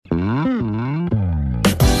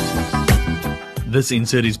This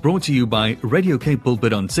insert is brought to you by Radio Cape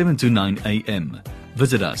Pulpit on 7 to 9 a.m.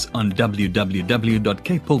 Visit us on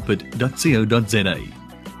www.capepulpit.co.za.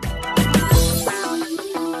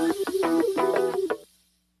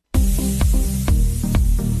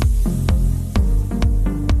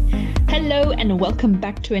 Hello and welcome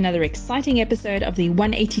back to another exciting episode of the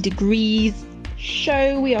 180 Degrees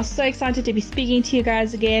show. We are so excited to be speaking to you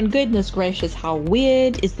guys again. Goodness gracious, how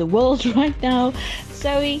weird is the world right now?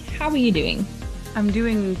 Zoe, how are you doing? I'm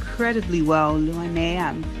doing incredibly well,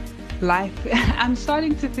 Luane. I'm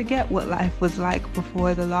starting to forget what life was like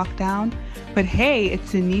before the lockdown. But hey,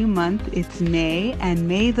 it's a new month. It's May, and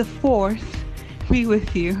May the 4th be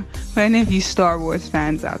with you. For any of you Star Wars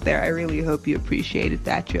fans out there, I really hope you appreciated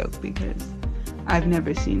that joke, because I've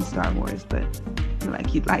never seen Star Wars, but I feel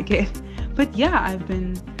like you'd like it. But yeah, I've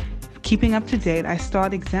been keeping up to date. I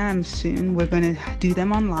start exams soon. We're going to do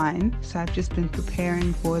them online, so I've just been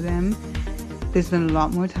preparing for them. There's been a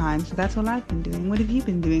lot more time, so that's all I've been doing. What have you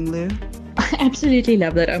been doing, Lou? I absolutely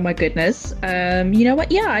love that. Oh my goodness. You know what?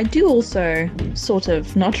 Yeah, I do also sort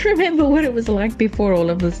of not remember what it was like before all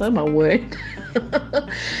of this. Oh my word.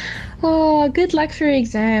 Oh, good luck for your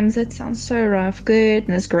exams. That sounds so rough.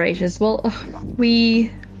 Goodness gracious. Well, we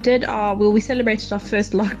celebrated our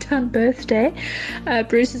first lockdown birthday.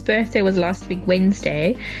 Bruce's birthday was last week,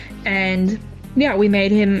 Wednesday, and yeah, we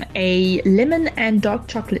made him a lemon and dark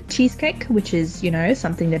chocolate cheesecake, which is,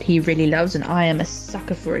 something that he really loves, and I am a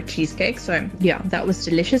sucker for a cheesecake. So yeah, that was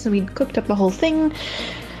delicious, and we cooked up the whole thing.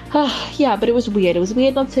 Yeah, but it was weird. It was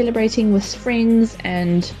weird not celebrating with friends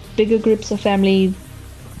and bigger groups of family.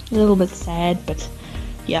 A little bit sad, but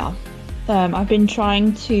yeah. I've been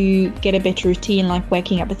trying to get a better routine, like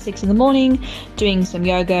waking up at 6 in the morning, doing some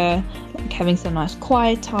yoga, like having some nice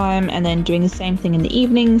quiet time, and then doing the same thing in the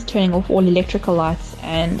evenings, turning off all electrical lights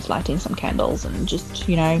and lighting some candles, and just,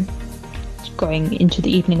 going into the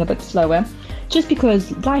evening a bit slower. Just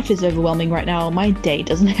because life is overwhelming right now, my day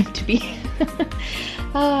doesn't have to be.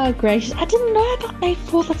 Gracious. I didn't know about May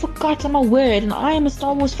 4th. I forgot. I'm a word, and I am a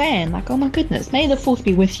Star Wars fan. Like, oh my goodness. May the 4th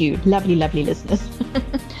be with you. Lovely, lovely listeners.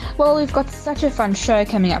 Well, we've got such a fun show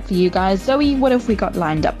coming up for you guys. Zoe, what have we got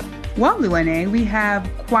lined up? Well, Luane, we have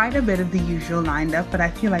quite a bit of the usual lined up, but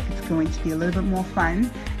I feel like it's going to be a little bit more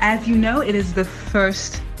fun. As you know, it is the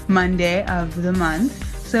first Monday of the month.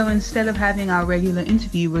 So instead of having our regular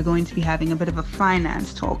interview, we're going to be having a bit of a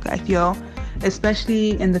finance talk, I feel,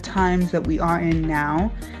 especially in the times that we are in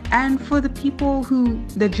now. And for the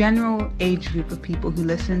general age group of people who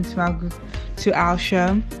listen to our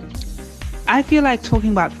show, I feel like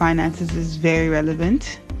talking about finances is very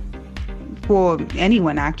relevant for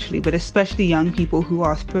anyone actually, but especially young people who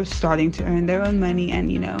are starting to earn their own money,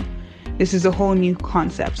 and this is a whole new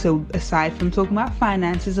concept. So aside from talking about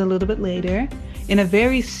finances a little bit later, in a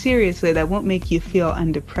very serious way that won't make you feel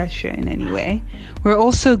under pressure in any way, we're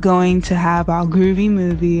also going to have our groovy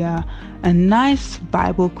movie, a nice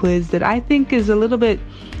Bible quiz that I think is a little bit,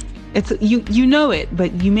 you know it,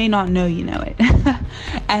 but you may not know you know it.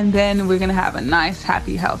 And then we're going to have a nice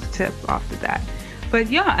happy health tip after that. But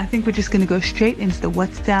yeah, I think we're just going to go straight into the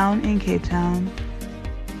What's Down in Cape Town.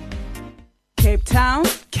 Cape Town,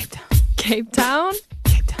 Cape Town, Cape Town,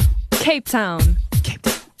 Cape Town, Cape Town, Cape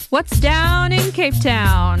Town. What's down in Cape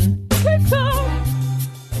Town? Cape Town.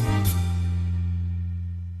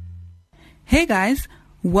 Hey guys,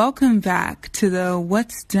 welcome back to the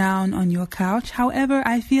What's Down on Your Couch. However,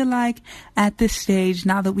 I feel like at this stage,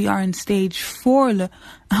 now that we are in stage 4,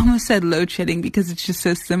 I almost said load shedding because it's just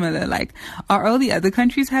so similar. Like, are all the other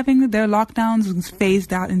countries having their lockdowns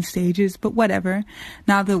phased out in stages? But whatever.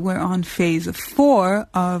 Now that we're on phase 4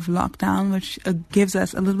 of lockdown, which gives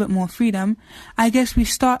us a little bit more freedom, I guess we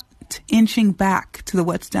start inching back to the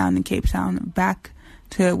What's Down in Cape Town, back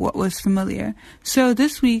to what was familiar. So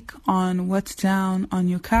this week on What's Down on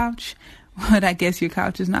Your Couch, but I guess your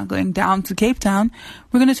couch is not going down to Cape Town,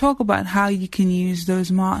 we're going to talk about how you can use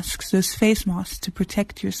those masks, those face masks, to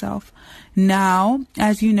protect yourself. Now,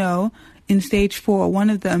 as you know, in stage 4, one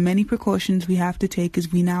of the many precautions we have to take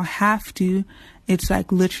is we now have to, it's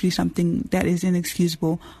like literally something that is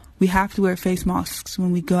inexcusable. We have to wear face masks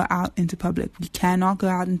when we go out into public. We cannot go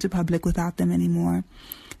out into public without them anymore.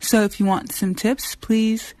 So if you want some tips,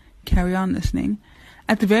 please carry on listening.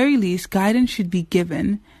 At the very least, guidance should be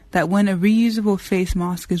given that when a reusable face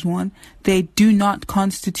mask is worn, they do not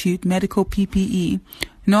constitute medical PPE,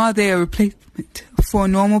 nor are they a replacement for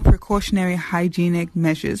normal precautionary hygienic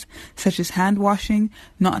measures, such as hand washing,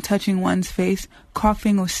 not touching one's face,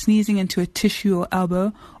 coughing or sneezing into a tissue or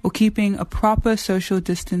elbow, or keeping a proper social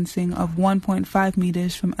distancing of 1.5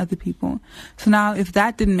 meters from other people. So now, if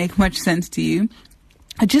that didn't make much sense to you,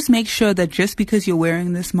 just make sure that just because you're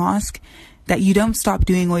wearing this mask, that you don't stop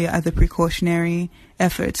doing all your other precautionary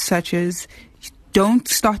efforts, such as don't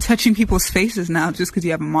start touching people's faces now just because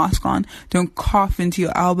you have a mask on. Don't cough into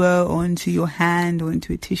your elbow or into your hand or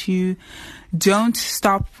into a tissue. Don't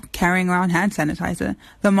stop carrying around hand sanitizer.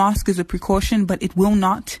 The mask is a precaution, but it will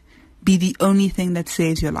not be the only thing that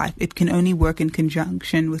saves your life. It can only work in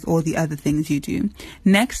conjunction with all the other things you do.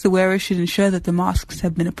 Next, the wearer should ensure that the masks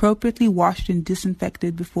have been appropriately washed and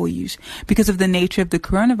disinfected before use. Because of the nature of the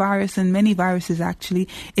coronavirus and many viruses actually,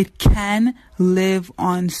 it can live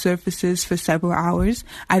on surfaces for several hours.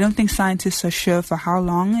 I don't think scientists are sure for how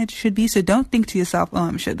long it should be, so don't think to yourself, oh,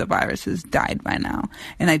 I'm sure the virus has died by now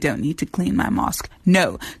and I don't need to clean my mask.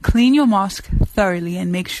 No, clean your mask thoroughly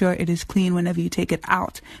and make sure it is clean whenever you take it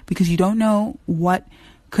out, because you don't know what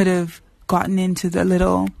could have gotten into the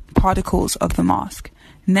little particles of the mask.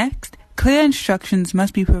 Next, clear instructions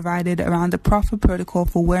must be provided around the proper protocol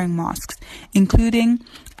for wearing masks, including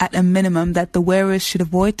at a minimum that the wearers should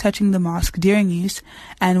avoid touching the mask during use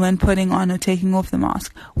and when putting on or taking off the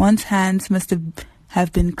mask. One's hands must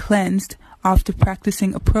have been cleansed after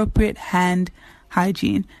practicing appropriate hand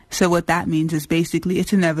hygiene. So what that means is basically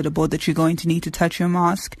it's inevitable that you're going to need to touch your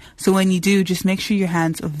mask. So when you do, just make sure your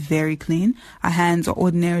hands are very clean. Our hands are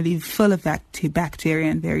ordinarily full of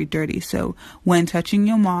bacteria and very dirty. So when touching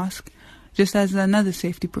your mask, just as another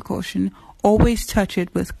safety precaution, always touch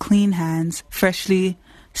it with clean hands, freshly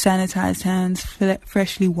sanitized hands,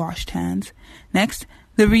 freshly washed hands. Next,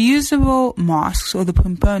 the reusable masks or the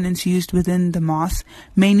components used within the mask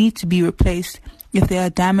may need to be replaced if they are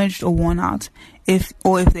damaged or worn out, if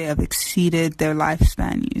they have exceeded their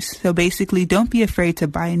lifespan use. So basically, don't be afraid to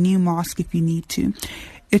buy a new mask if you need to.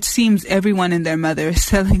 It seems everyone and their mother is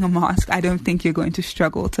selling a mask. I don't think you're going to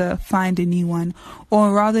struggle to find a new one,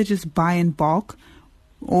 or rather just buy in bulk.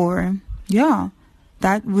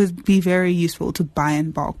 That would be very useful to buy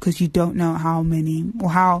in bulk because you don't know how many or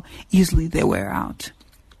how easily they wear out.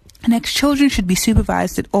 Next, children should be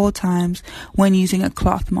supervised at all times when using a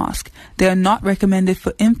cloth mask. They are not recommended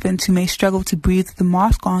for infants who may struggle to breathe with the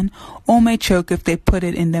mask on or may choke if they put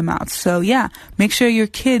it in their mouths. So make sure your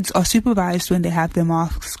kids are supervised when they have their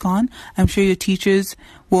masks on. I'm sure your teachers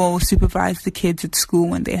will supervise the kids at school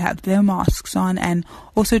when they have their masks on, and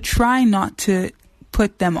also try not to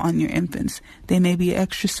put them on your infants. They may be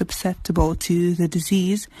extra susceptible to the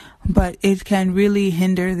disease, but it can really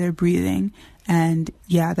hinder their breathing. And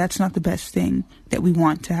that's not the best thing that we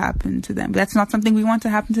want to happen to them. That's not something we want to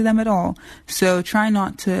happen to them at all. So try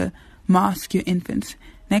not to mask your infants.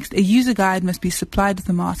 Next, a user guide must be supplied with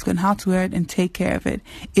a mask on how to wear it and take care of it.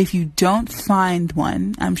 If you don't find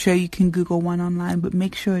one, I'm sure you can Google one online, but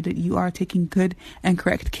make sure that you are taking good and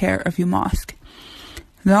correct care of your mask.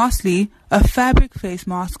 Lastly, a fabric face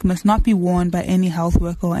mask must not be worn by any health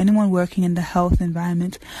worker or anyone working in the health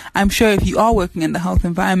environment. I'm sure if you are working in the health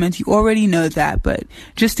environment, you already know that, but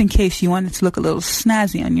just in case you want it to look a little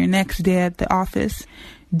snazzy on your next day at the office,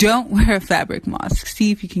 don't wear a fabric mask.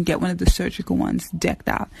 See if you can get one of the surgical ones decked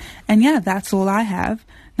out. And that's all I have.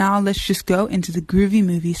 Now let's just go into the groovy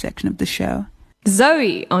movie section of the show.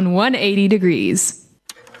 Zoe on 180 Degrees.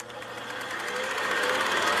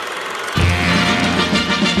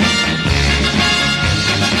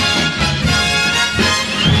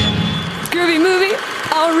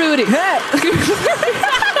 Oh, Rudy. Hey.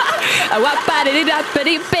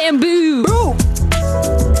 Bamboo. Boom.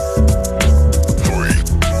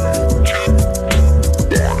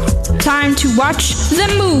 Time to watch the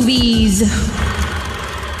movies.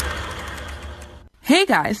 Hey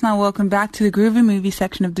guys, now welcome back to the groovy movie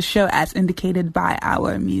section of the show as indicated by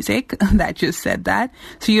our music that just said that.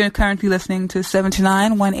 So you're currently listening to 7 to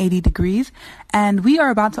 9, 180 Degrees, and we are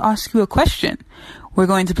about to ask you a question. We're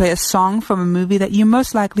going to play a song from a movie that you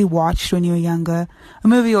most likely watched when you were younger, a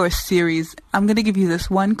movie or a series. I'm going to give you this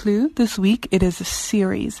one clue this week. It is a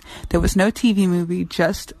series. There was no TV movie,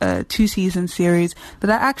 just a 2-season series. But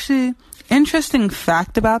interesting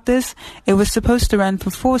fact about this, it was supposed to run for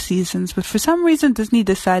 4 seasons, but for some reason Disney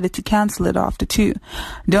decided to cancel it after 2.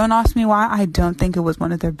 Don't ask me why. I don't think it was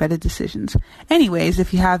one of their better decisions. Anyways,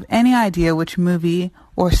 if you have any idea which movie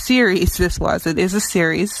or series this was, it is a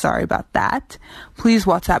series, sorry about that, please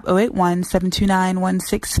WhatsApp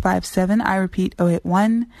 081-729-1657. I repeat,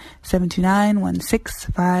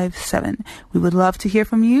 081-729-1657. We would love to hear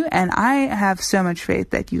from you, and I have so much faith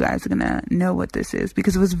that you guys are going to know what this is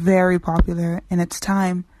because it was very popular in its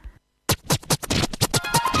time.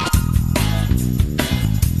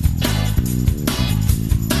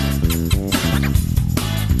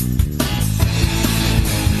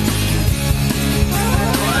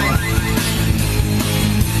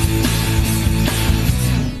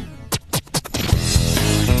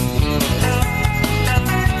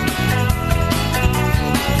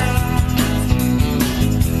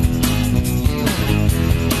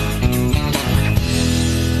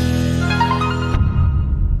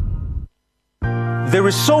 There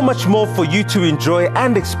is so much more for you to enjoy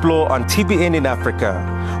and explore on TBN in Africa.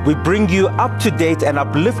 We bring you up-to-date and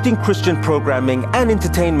uplifting Christian programming and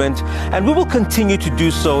entertainment, and we will continue to do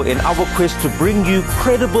so in our quest to bring you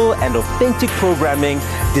credible and authentic programming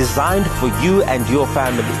designed for you and your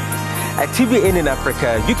family. At TBN in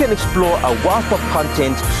Africa, you can explore a wealth of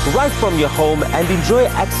content right from your home and enjoy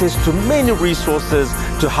access to many resources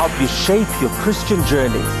to help you shape your Christian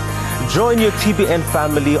journey. Join your TBN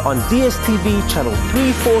family on DSTV channel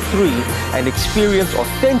 343 and experience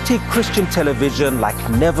authentic Christian television like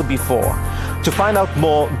never before. To find out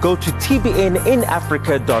more, go to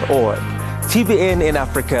tbninafrica.org. TBN in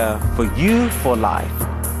Africa, for you for life.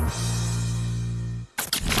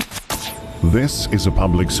 This is a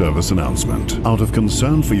public service announcement. Out of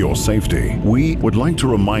concern for your safety, we would like to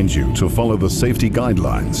remind you to follow the safety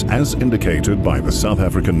guidelines as indicated by the South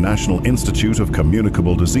African National Institute of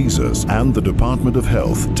Communicable Diseases and the Department of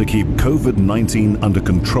Health to keep COVID-19 under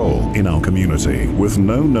control in our community. With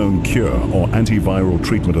no known cure or antiviral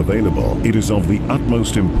treatment available, it is of the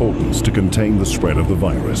utmost importance to contain the spread of the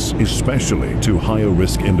virus, especially to higher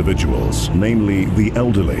risk individuals, namely the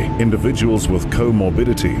elderly, individuals with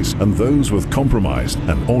comorbidities, and those with compromised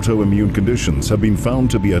and autoimmune conditions have been found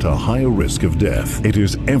to be at a higher risk of death. It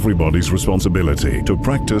is everybody's responsibility to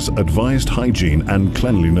practice advised hygiene and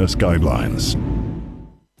cleanliness guidelines.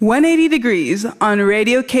 180 Degrees on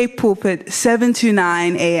Radio Cape Pulpit,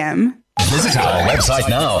 729 AM. Visit our website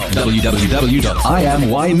now,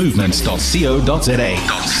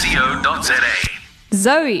 www.imymovements.co.za.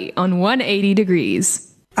 Zoe on 180 Degrees.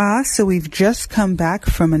 So we've just come back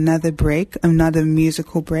from another break, another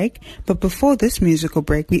musical break. But before this musical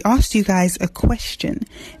break, we asked you guys a question.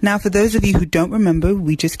 Now, for those of you who don't remember,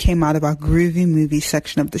 we just came out of our groovy movie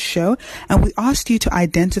section of the show, and we asked you to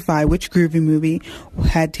identify which groovy movie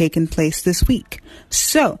had taken place this week.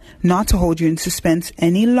 So, not to hold you in suspense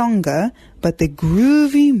any longer, but the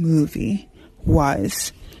groovy movie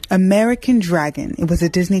was American Dragon. It was a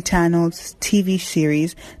Disney Channel's TV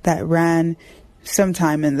series that ran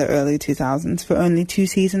sometime in the early 2000s for only 2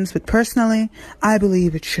 seasons, but personally, I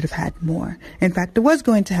believe it should have had more. In fact, it was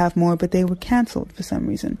going to have more, but they were canceled for some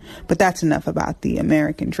reason. But that's enough about the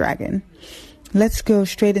American Dragon. Let's go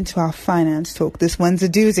straight into our finance talk. This one's a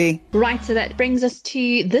doozy. Right, so that brings us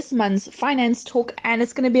to this month's finance talk, and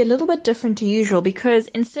it's going to be a little bit different to usual because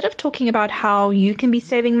instead of talking about how you can be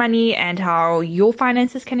saving money and how your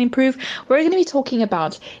finances can improve, we're going to be talking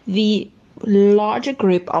about the larger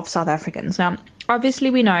group of South Africans. Now, obviously,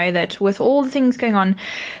 we know that with all the things going on,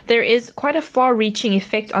 there is quite a far-reaching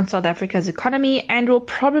effect on South Africa's economy, and we'll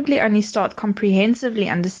probably only start comprehensively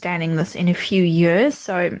understanding this in a few years.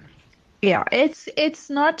 So, yeah, it's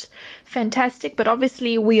not fantastic, but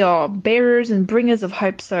obviously we are bearers and bringers of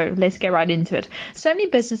hope, so let's get right into it. So many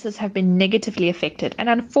businesses have been negatively affected, and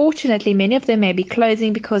unfortunately, many of them may be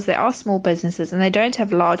closing because they are small businesses and they don't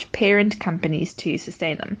have large parent companies to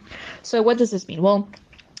sustain them. So what does this mean? Well,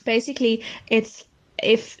 basically, it's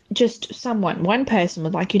if just one person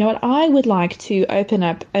was like, you know what, I would like to open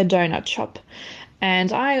up a donut shop.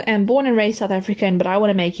 And I am born and raised South African, but I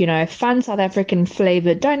want to make, fun South African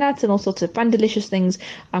flavored donuts and all sorts of fun, delicious things.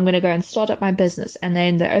 I'm going to go and start up my business. And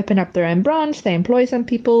then they open up their own branch. They employ some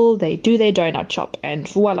people. They do their donut shop. And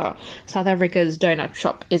voila, South Africa's donut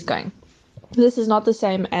shop is going. This is not the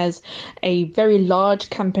same as a very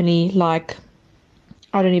large company like,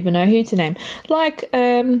 I don't even know who to name, like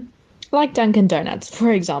Dunkin' Donuts,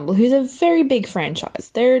 for example, who's a very big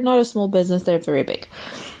franchise. They're not a small business. They're very big.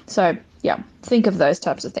 So, yeah, think of those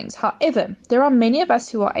types of things. However, there are many of us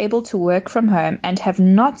who are able to work from home and have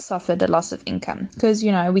not suffered a loss of income because,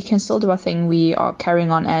 we can still do our thing. We are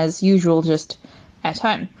carrying on as usual, just at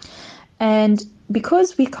home. And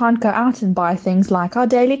because we can't go out and buy things like our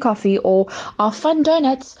daily coffee or our fun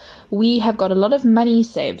donuts, we have got a lot of money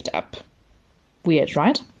saved up. Weird,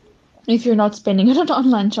 right? If you're not spending it on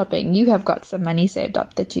online shopping, you have got some money saved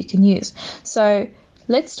up that you can use. So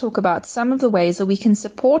let's talk about some of the ways that we can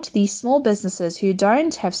support these small businesses who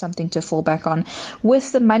don't have something to fall back on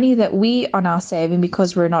with the money that we are now saving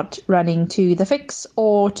because we're not running to the Fix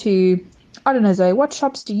or to, I don't know, Zoe, what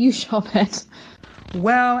shops do you shop at?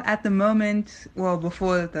 Well, at the moment,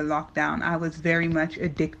 before the lockdown, I was very much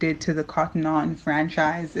addicted to the Cotton On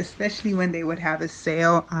franchise, especially when they would have a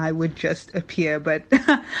sale, I would just appear. But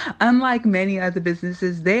unlike many other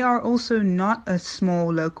businesses, they are also not a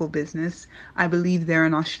small local business. I believe they're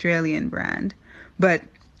an Australian brand. But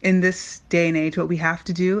in this day and age, what we have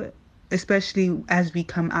to do, especially as we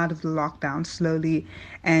come out of the lockdown slowly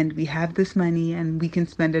and we have this money and we can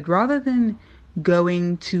spend it rather than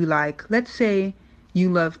going to, like, let's say you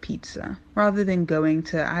love pizza, rather than going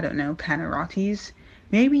to, I don't know, Panarotti's,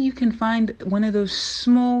 Maybe you can find one of those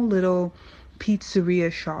small little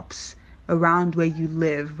pizzeria shops around where you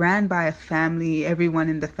live, ran by a family, everyone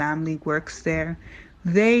in the family works there.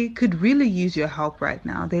 They could really use your help right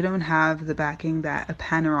now. They don't have the backing that a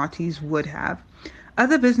Panarottis would have.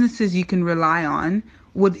 Other businesses you can rely on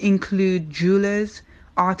would include jewelers,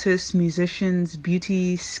 artists, musicians,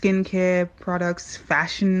 beauty, skincare products,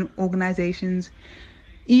 fashion organizations.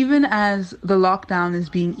 Even as the lockdown is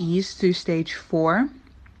being eased through stage 4,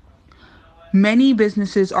 many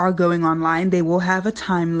businesses are going online. They will have a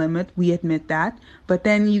time limit, we admit that, but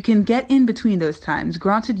then you can get in between those times.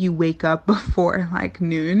 Granted, you wake up before like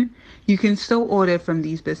noon, you can still order from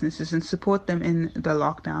these businesses and support them in the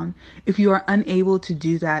lockdown. If you are unable to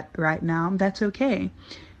do that right now, that's okay.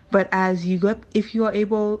 But as you go, if your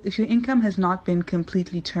income has not been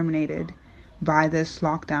completely terminated by this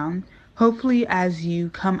lockdown, hopefully as you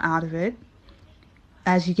come out of it,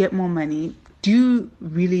 as you get more money, do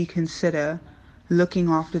really consider looking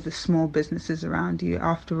after the small businesses around you.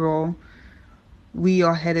 After all, we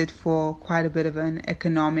are headed for quite a bit of an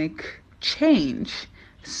economic change.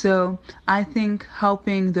 So I think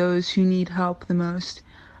helping those who need help the most,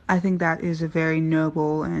 I think that is a very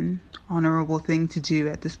noble and honorable thing to do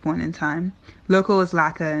at this point in time. Local is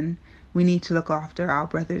lacquer, and we need to look after our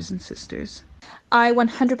brothers and sisters. I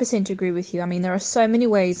 100% agree with you. I mean, there are so many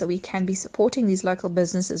ways that we can be supporting these local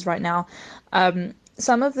businesses right now.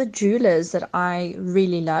 Some of the jewelers that I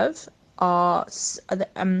really love are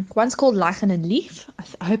one's called Lichen and Leaf.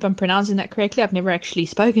 I hope I'm pronouncing that correctly. I've never actually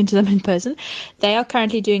spoken to them in person. They are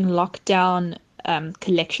currently doing lockdown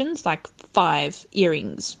collections, like 5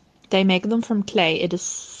 earrings. They make them from clay. It is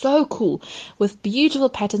so cool, with beautiful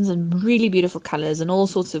patterns and really beautiful colors and all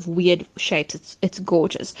sorts of weird shapes. It's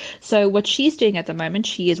gorgeous. So what she's doing at the moment,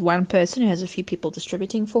 she is one person who has a few people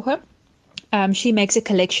distributing for her. She makes a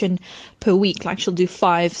collection per week, like she'll do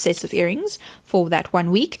 5 sets of earrings for that 1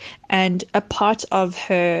 week, and a part of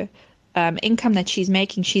her income that she's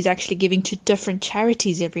making, she's actually giving to different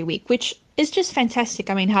charities every week, which is just fantastic.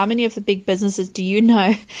 I mean, how many of the big businesses do you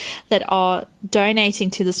know that are donating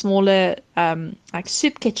to the smaller like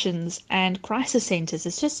soup kitchens and crisis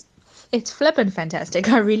centers? It's flippin' fantastic.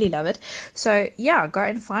 I really love it. So yeah, go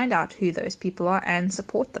and find out who those people are and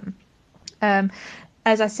support them.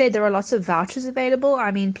 As I said, there are lots of vouchers available. I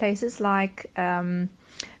mean, places like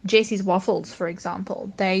Jesse's Waffles, for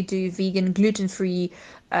example, they do vegan, gluten-free,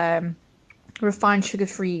 refined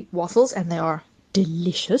sugar-free waffles, and they are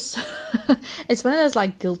delicious. It's one of those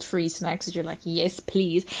like guilt-free snacks that you're like, yes,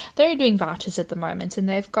 please. They're doing vouchers at the moment, and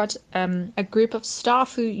they've got a group of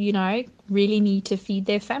staff who, you know, really need to feed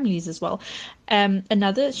their families as well.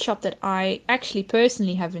 Another shop that I actually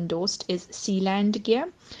personally have endorsed is Sealand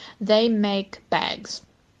Gear. They make bags,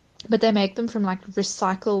 but they make them from like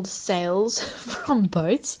recycled sails from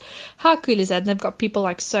boats. How cool is that? And they've got people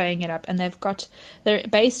like sewing it up, and they're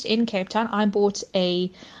based in Cape Town. I bought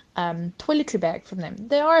a toiletry bag from them.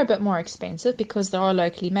 They are a bit more expensive because they are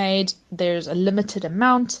locally made. There's a limited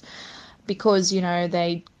amount because, you know,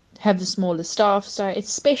 they have the smaller staff. So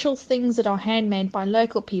it's special things that are handmade by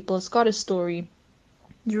local people. It's got a story.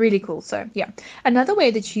 It's really cool. So yeah, another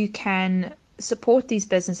way that you can support these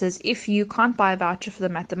businesses, if you can't buy a voucher for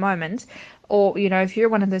them at the moment, or, you know, if you're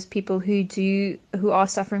one of those people who are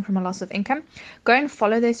suffering from a loss of income, go and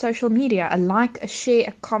follow their social media. A like, a share,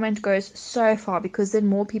 a comment goes so far, because then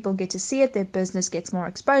more people get to see it, their business gets more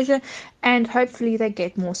exposure, and hopefully they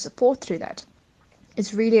get more support through that.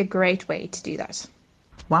 It's really a great way to do that.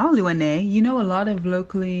 Wow, Luane, you know a lot of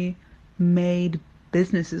locally made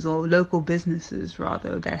businesses, or local businesses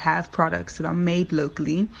rather, that have products that are made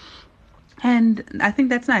locally. And I think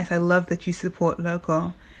that's nice. I love that you support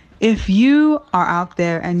local. If you are out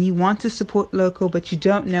there and you want to support local, but you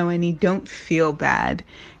don't know any, don't feel bad.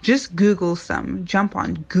 Just Google some. Jump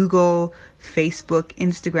on Google, Facebook,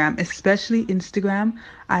 Instagram, especially Instagram.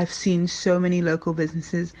 I've seen so many local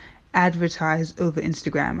businesses advertise over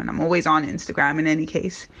Instagram, and I'm always on Instagram in any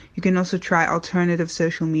case. You can also try alternative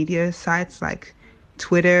social media sites like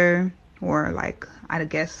Twitter, or like, I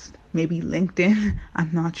guess, maybe LinkedIn. I'm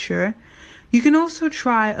not sure. You can also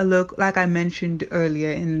try a local, like I mentioned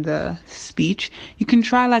earlier in the speech, you can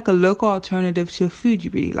try like a local alternative to a food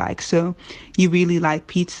you really like. So you really like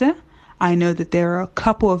pizza. I know that there are a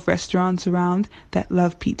couple of restaurants around that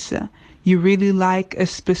love pizza. You really like a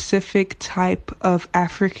specific type of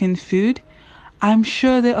African food. I'm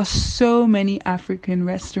sure there are so many African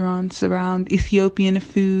restaurants around. Ethiopian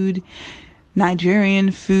food,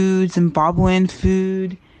 Nigerian food, Zimbabwean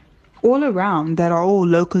food, all around, that are all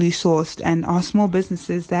locally sourced and are small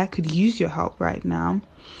businesses that could use your help right now.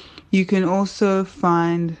 You can also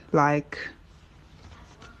find like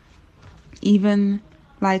even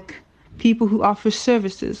like people who offer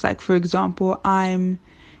services. Like, for example, I'm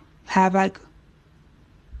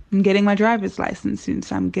getting my driver's license soon,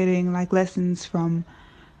 so I'm getting like lessons from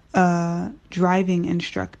a driving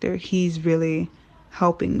instructor. He's really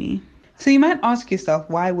helping me. So you might ask yourself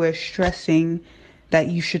why we're stressing that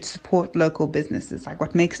you should support local businesses. Like,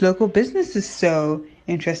 what makes local businesses so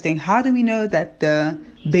interesting? How do we know that the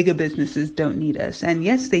bigger businesses don't need us? And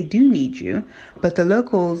yes, they do need you, but the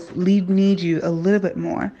locals need you a little bit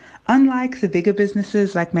more. Unlike the bigger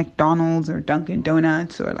businesses like McDonald's or Dunkin'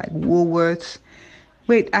 Donuts or like Woolworths.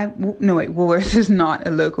 Woolworths is not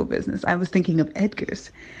a local business. I was thinking of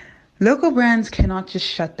Edgar's. Local brands cannot just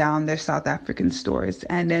shut down their South African stores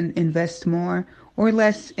and then invest more or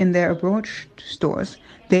less in their abroad stores.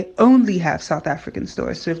 They only have South African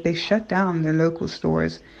stores. So if they shut down their local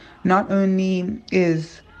stores, not only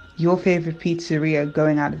is your favorite pizzeria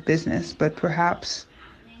going out of business, but perhaps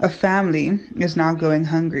a family is now going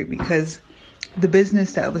hungry because the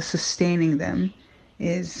business that was sustaining them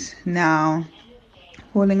is now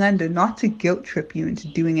falling under. Not to guilt trip you into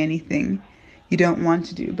doing anything you don't want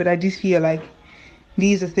to do, but I do feel like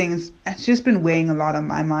these are things that's just been weighing a lot on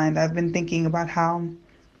my mind. I've been thinking about how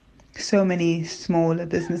so many smaller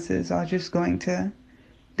businesses are just going to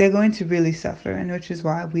really suffer, and which is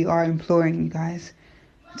why we are imploring you guys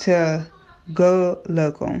to go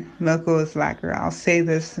local. Local is lacquer. I'll say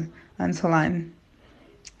this until I'm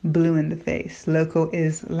blue in the face. Local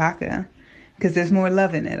is lacquer because there's more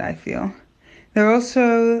love in it, I feel. There are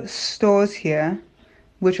also stores here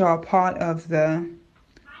which are part of the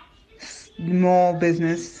small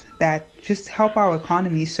business that just help our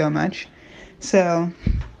economy so much. So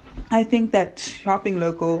I think that shopping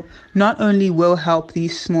local not only will help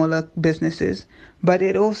these smaller businesses, but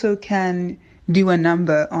it also can do a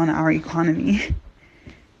number on our economy.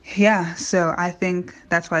 Yeah, so I think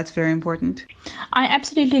that's why it's very important. I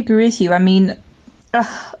absolutely agree with you. I mean,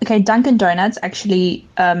 Dunkin' Donuts actually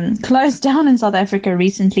closed down in South Africa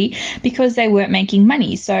recently because they weren't making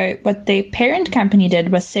money. So what their parent company did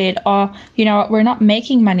was said, we're not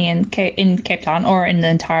making money in Cape Town or in the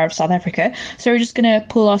entire of South Africa, so we're just going to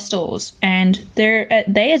pull our stores. And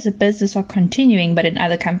they as a business are continuing, but in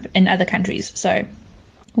other countries. So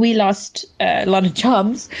we lost a lot of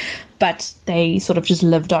jobs, but they sort of just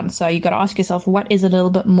lived on. So you got to ask yourself, what is a little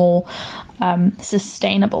bit more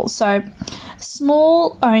sustainable? So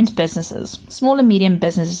small and medium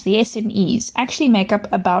businesses, the SMEs, actually make up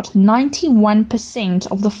about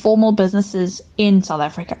 91% of the formal businesses in South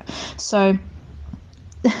Africa. So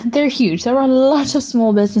they're huge. There are a lot of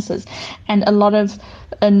small businesses and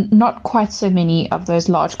not quite so many of those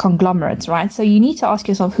large conglomerates, right? So you need to ask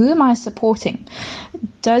yourself, who am I supporting?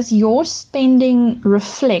 Does your spending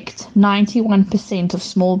reflect 91% of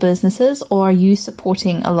small businesses, or are you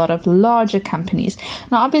supporting a lot of larger companies?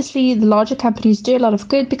 Now, obviously, the larger companies do a lot of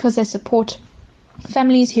good because they support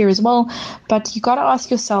families here as well, but you got to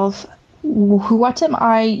ask yourself, what am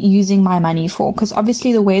I using my money for? Because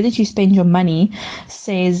obviously the way that you spend your money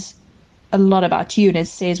says a lot about you, and it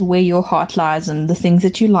says where your heart lies and the things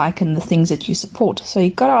that you like and the things that you support. So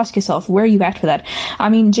you've got to ask yourself, where are you at with that? I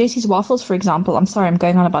mean, JC's Waffles, for example, I'm sorry I'm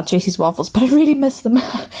going on about JC's Waffles, but I really miss them.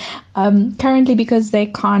 Currently, because they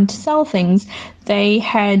can't sell things, they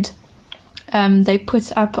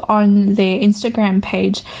put up on their Instagram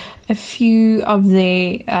page a few of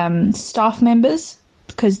their staff members,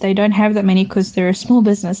 because they don't have that many, because they're a small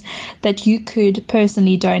business, that you could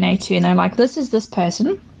personally donate to. And they're like, this is this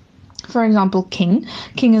person. For example, King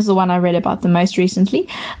is the one I read about the most recently,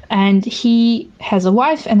 and he has a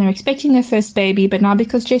wife and they're expecting their first baby, but now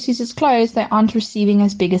because JC's is closed, they aren't receiving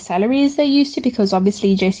as big a salary as they used to, because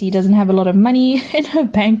obviously JC doesn't have a lot of money in her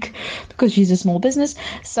bank because she's a small business.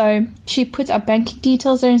 So she put up banking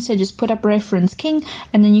details there and said, just put up reference King,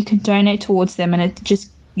 and then you can donate towards them, and it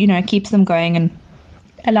just keeps them going and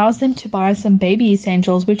allows them to buy some baby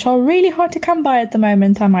essentials, which are really hard to come by at the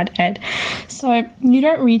moment, I might add. So you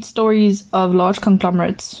don't read stories of large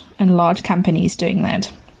conglomerates and large companies doing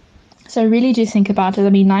that. So really do think about it.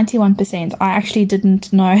 I mean, 91%, I actually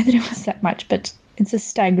didn't know that it was that much, but it's a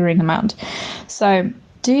staggering amount. So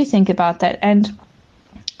do think about that. And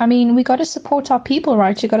I mean, we got to support our people,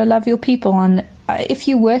 right? You got to love your people. And if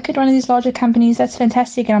you work at one of these larger companies, that's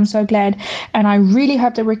fantastic, and I'm so glad. And I really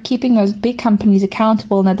hope that we're keeping those big companies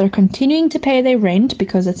accountable and that they're continuing to pay their rent,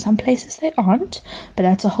 because at some places they aren't, but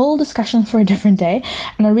that's a whole discussion for a different day.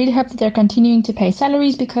 And I really hope that they're continuing to pay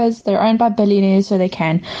salaries, because they're owned by billionaires, so they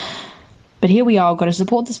can. But here we are, got to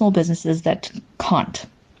support the small businesses that can't.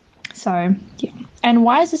 So yeah, And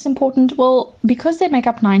why is this important? Well, because they make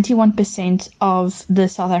up 91% of the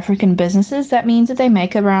South African businesses, that means that they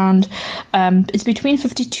make around, it's between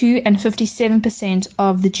 52 and 57%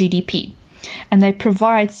 of the GDP. And they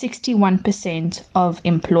provide 61% of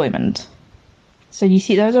employment. So you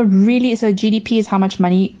see, those are really, so GDP is how much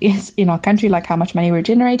money is in our country, like how much money we're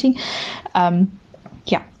generating.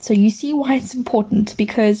 So you see why it's important,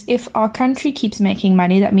 because if our country keeps making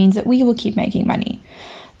money, that means that we will keep making money.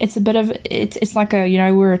 It's a bit of, it's like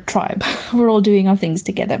we're a tribe. We're all doing our things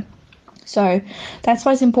together. So that's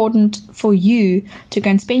why it's important for you to go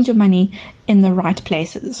and spend your money in the right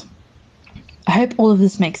places. I hope all of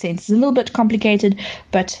this makes sense. It's a little bit complicated,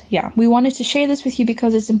 but yeah, we wanted to share this with you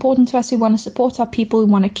because it's important to us. We want to support our people. We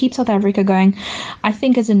want to keep South Africa going. I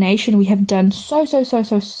think as a nation, we have done so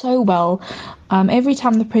well. Every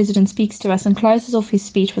time the president speaks to us and closes off his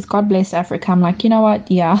speech with "God bless Africa," I'm like, you know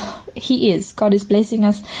what? Yeah, he is. God is blessing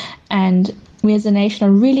us, and we as a nation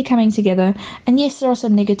are really coming together. And yes, there are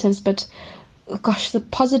some negatives, but gosh, the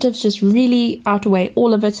positives just really outweigh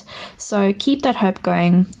all of it. So keep that hope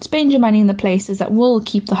going. Spend your money in the places that will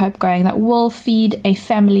keep the hope going, that will feed a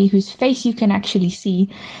family whose face you can actually see.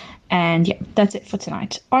 And yeah, that's it for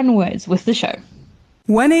tonight. Onwards with the show.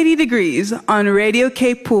 180 Degrees on Radio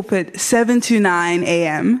Cape Pulpit, 7 to 9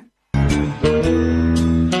 a.m.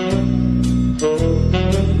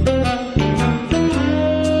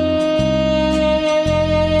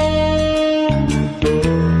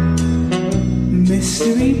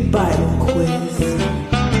 Mystery Bible Quiz.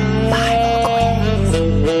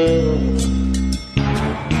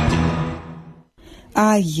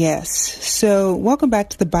 Yes. So, welcome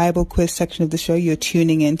back to the Bible Quiz section of the show. You're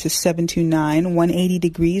tuning in to 729 180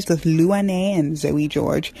 Degrees with Luane and Zoe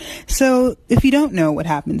George. So, if you don't know what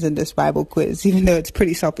happens in this Bible quiz, even though it's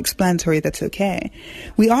pretty self-explanatory, that's okay.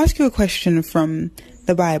 We ask you a question from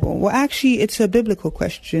the Bible. Well, actually, it's a biblical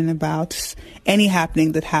question about any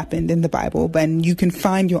happening that happened in the Bible, and you can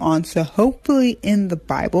find your answer hopefully in the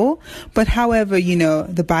Bible. But however,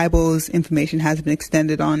 the Bible's information has been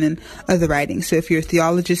extended on in other writings. So if you're a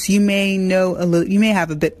theologist, you may know you may have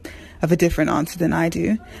a bit of a different answer than I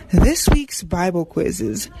do. This week's Bible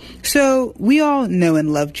quizzes. So we all know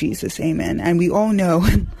and love Jesus, amen. And we all know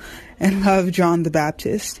and love John the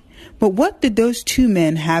Baptist. But what did those two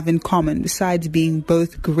men have in common besides being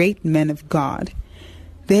both great men of God?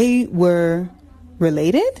 They were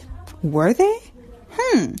related? Were they?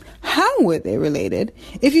 How were they related?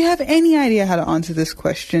 If you have any idea how to answer this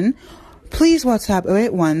question, please WhatsApp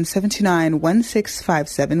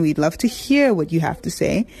 081-729-1657. We'd love to hear what you have to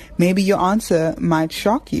say. Maybe your answer might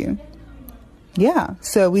shock you. Yeah,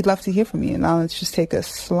 so we'd love to hear from you. Now let's just take a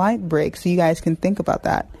slight break so you guys can think about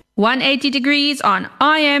that. 180 Degrees on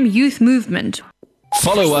I Am Youth Movement.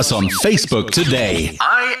 Follow us on Facebook today.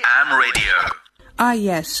 I Am Radio.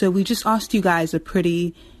 Yes. So we just asked you guys a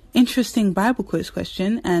pretty interesting Bible quiz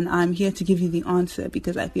question, and I'm here to give you the answer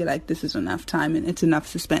because I feel like this is enough time and it's enough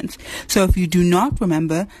suspense. So if you do not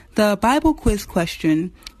remember, the Bible quiz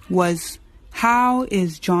question was, how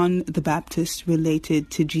is John the Baptist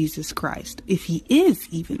related to Jesus Christ? If he is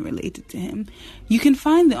even related to him. You can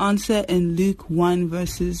find the answer in Luke 1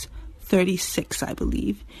 verses 36, I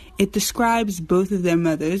believe. It describes both of their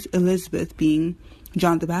mothers, Elizabeth being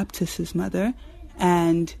John the Baptist's mother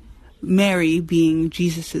and Mary being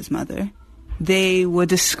Jesus's mother. They were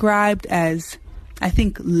described as, I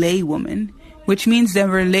think, laywomen, which means they're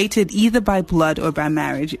related either by blood or by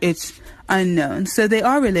marriage. It's unknown. So they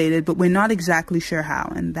are related, but we're not exactly sure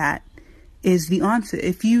how, and that is the answer.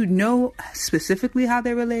 If you know specifically how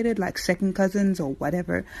they're related, like second cousins or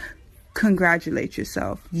whatever, congratulate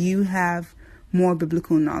yourself. You have more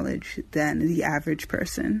biblical knowledge than the average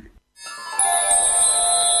person.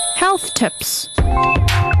 Health tips.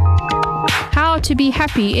 How to be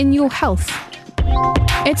happy in your health.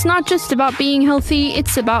 It's not just about being healthy,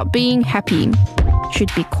 it's about being happy.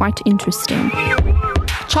 Should be quite interesting.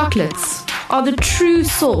 Chocolates are the true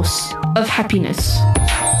source of happiness.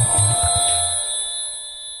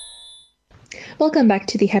 Welcome back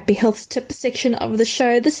to the Happy Health Tip section of the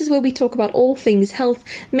show. This is where we talk about all things health,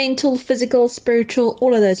 mental, physical, spiritual,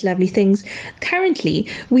 all of those lovely things. Currently,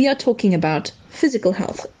 we are talking about physical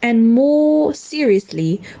health, and more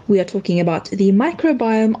seriously, we are talking about the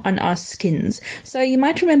microbiome on our skins. So you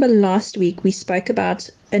might remember last week we spoke about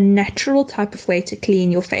a natural type of way to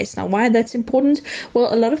clean your face. Now, why that's important?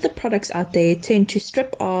 Well, a lot of the products out there tend to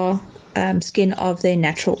strip our skin of their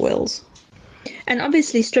natural oils. And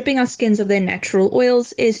obviously, stripping our skins of their natural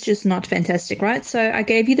oils is just not fantastic, right? So I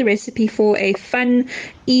gave you the recipe for a fun,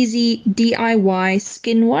 easy DIY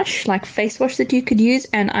skin wash, like face wash that you could use.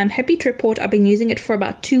 And I'm happy to report I've been using it for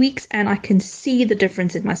about 2 weeks and I can see the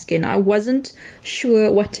difference in my skin. I wasn't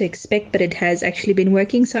sure what to expect, but it has actually been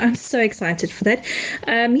working. So I'm so excited for that.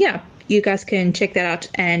 You guys can check that out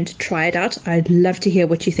and try it out. I'd love to hear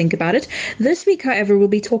what you think about it. This week, however, we'll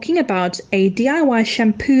be talking about a DIY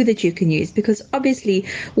shampoo that you can use, because obviously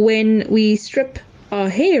when we strip our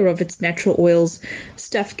hair of its natural oils,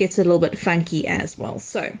 stuff gets a little bit funky as well.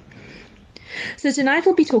 So tonight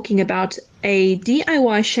we'll be talking about a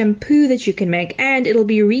DIY shampoo that you can make, and it'll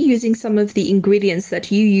be reusing some of the ingredients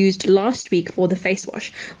that you used last week for the face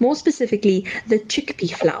wash, more specifically the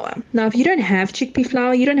chickpea flour. Now, if you don't have chickpea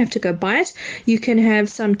flour, you don't have to go buy it. You can have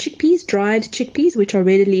some chickpeas, dried chickpeas, which are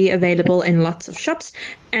readily available in lots of shops,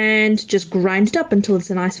 and just grind it up until it's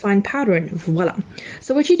a nice fine powder, and voila.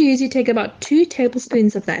 So what you do is you take about 2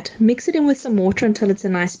 tablespoons of that, mix it in with some water until it's a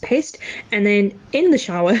nice paste, and then in the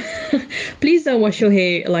shower, please don't wash your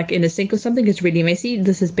hair like in a sink or something. It's really messy.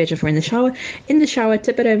 This is better for in the shower. In the shower,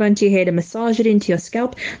 tip it over onto your head and massage it into your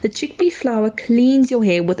scalp. The chickpea flour cleans your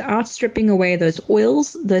hair without stripping away those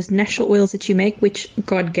oils, those natural oils that you make, which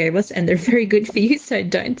God gave us, and they're very good for you, so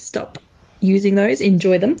don't stop using those.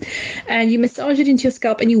 Enjoy them. And you massage it into your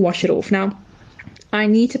scalp and you wash it off. Now, I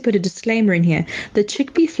need to put a disclaimer in here. The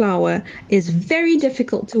chickpea flour is very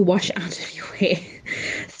difficult to wash out of your hair.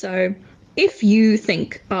 So if you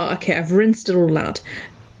think, oh, okay, I've rinsed it all out,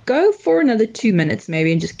 go for another 2 minutes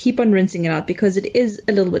maybe and just keep on rinsing it out, because it is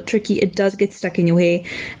a little bit tricky. It does get stuck in your hair,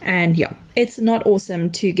 and yeah, it's not awesome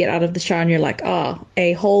to get out of the shower and you're like,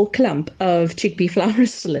 a whole clump of chickpea flour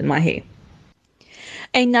is still in my hair.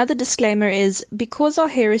 Another disclaimer is, because our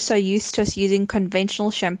hair is so used to us using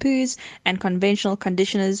conventional shampoos and conventional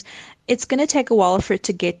conditioners, it's going to take a while for it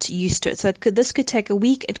to get used to it. So this could take a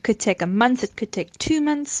week, it could take a month, it could take 2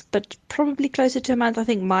 months, but probably closer to a month. I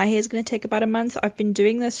think my hair is going to take about a month. I've been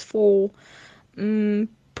doing this for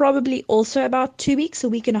probably also about 2 weeks, a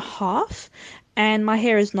week and a half, and my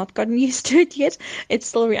hair has not gotten used to it yet. It's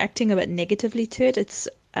still reacting a bit negatively to it. It's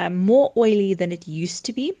more oily than it used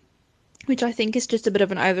to be, which I think is just a bit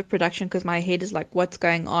of an overproduction, because my head is like, what's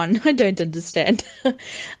going on? I don't understand.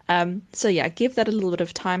 So yeah, give that a little bit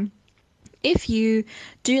of time. If you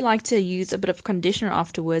do like to use a bit of conditioner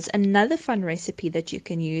afterwards, another fun recipe that you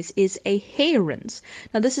can use is a hair rinse.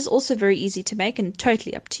 Now, this is also very easy to make and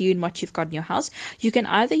totally up to you and what you've got in your house. You can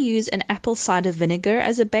either use an apple cider vinegar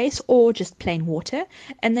as a base or just plain water,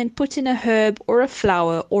 and then put in a herb or a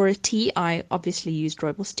flower or a tea. I obviously used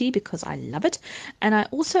rooibos tea because I love it. And I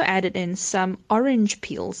also added in some orange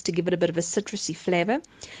peels to give it a bit of a citrusy flavor.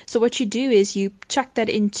 So what you do is you chuck that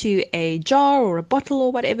into a jar or a bottle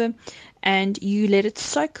or whatever, and you let it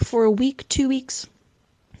soak for a week, 2 weeks,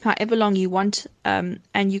 however long you want, and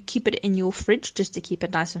you keep it in your fridge just to keep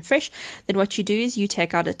it nice and fresh. Then what you do is you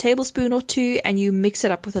take out a tablespoon or 2 and you mix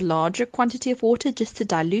it up with a larger quantity of water just to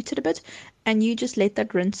dilute it a bit, and you just let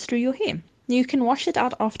that rinse through your hair. You can wash it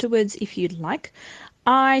out afterwards if you'd like.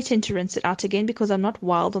 I tend to rinse it out again because I'm not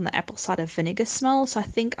wild on the apple cider vinegar smell, so I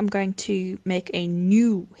think I'm going to make a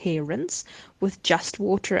new hair rinse with just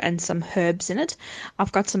water and some herbs in it.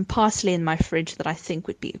 I've got some parsley in my fridge that I think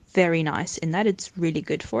would be very nice in that. It's really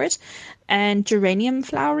good for it. And geranium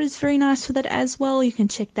flower is very nice for that as well. You can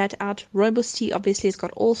check that out. Rooibos tea obviously has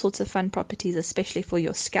got all sorts of fun properties, especially for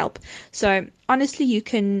your scalp. So honestly,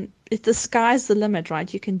 the sky's the limit,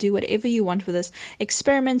 right? You can do whatever you want with this.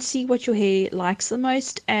 Experiment, see what your hair likes the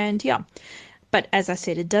most, and yeah. But as I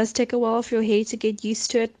said, it does take a while for your hair to get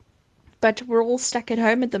used to it. But we're all stuck at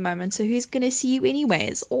home at the moment, so who's going to see you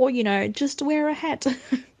anyways? Or, just wear a hat.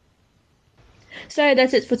 So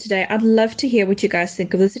that's it for today. I'd love to hear what you guys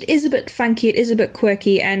think of this. It is a bit funky, it is a bit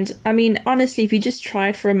quirky, and I mean, honestly, if you just try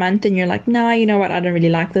it for a month and you're like, nah, you know what, I don't really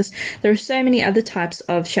like this, there are so many other types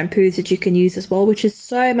of shampoos that you can use as well, which is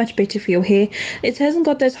so much better for your hair. It hasn't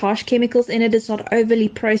got those harsh chemicals in it, it's not overly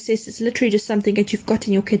processed, it's literally just something that you've got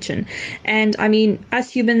in your kitchen. And I mean, us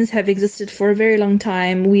humans have existed for a very long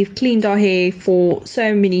time. We've cleaned our hair for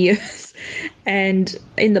so many years. And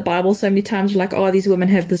in the Bible, so many times we're like, oh, these women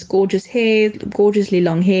have this gorgeous hair, gorgeously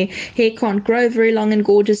long hair. Hair can't grow very long and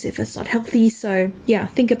gorgeous if it's not healthy. So yeah,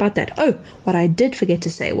 think about that. Oh, what I did forget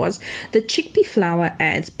to say was the chickpea flour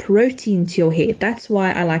adds protein to your hair. That's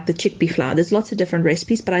why I like the chickpea flour. There's lots of different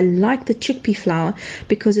recipes, but I like the chickpea flour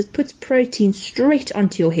because it puts protein straight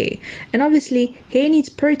onto your hair. And obviously, hair needs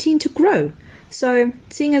protein to grow. So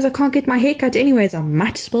seeing as I can't get my hair cut anyways, I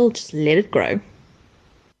might as well just let it grow.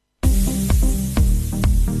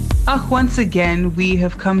 Once again, we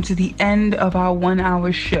have come to the end of our 1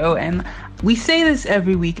 hour show, and we say this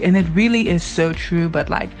every week, and it really is so true, but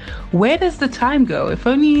like, where does the time go? If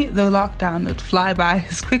only the lockdown would fly by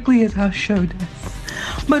as quickly as our show does.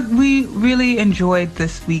 But we really enjoyed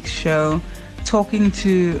this week's show, talking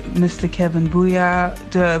to Mr. Kevin Booyah,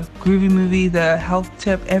 the Groovy Movie, the health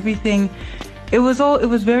tip, everything. It was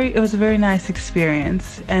a very nice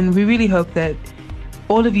experience, and we really hope that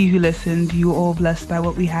all of you who listened, you were all blessed by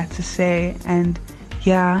what we had to say. And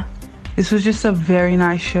yeah, this was just a very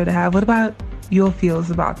nice show to have. What about your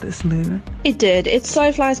feels about this, Lou? It did. It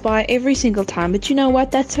so flies by every single time, but you know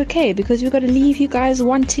what? That's okay, because we've got to leave you guys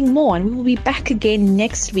wanting more, and we will be back again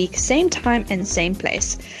next week, same time and same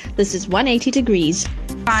place. This is 180 Degrees.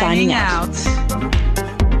 Signing out.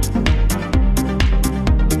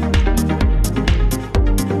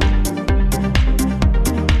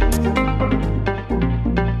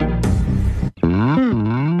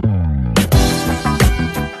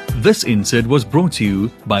 This insert was brought to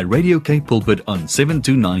you by Radio Cape Pulpit on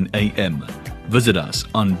 729 AM. Visit us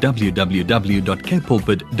on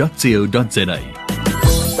www.capepulpit.co.za.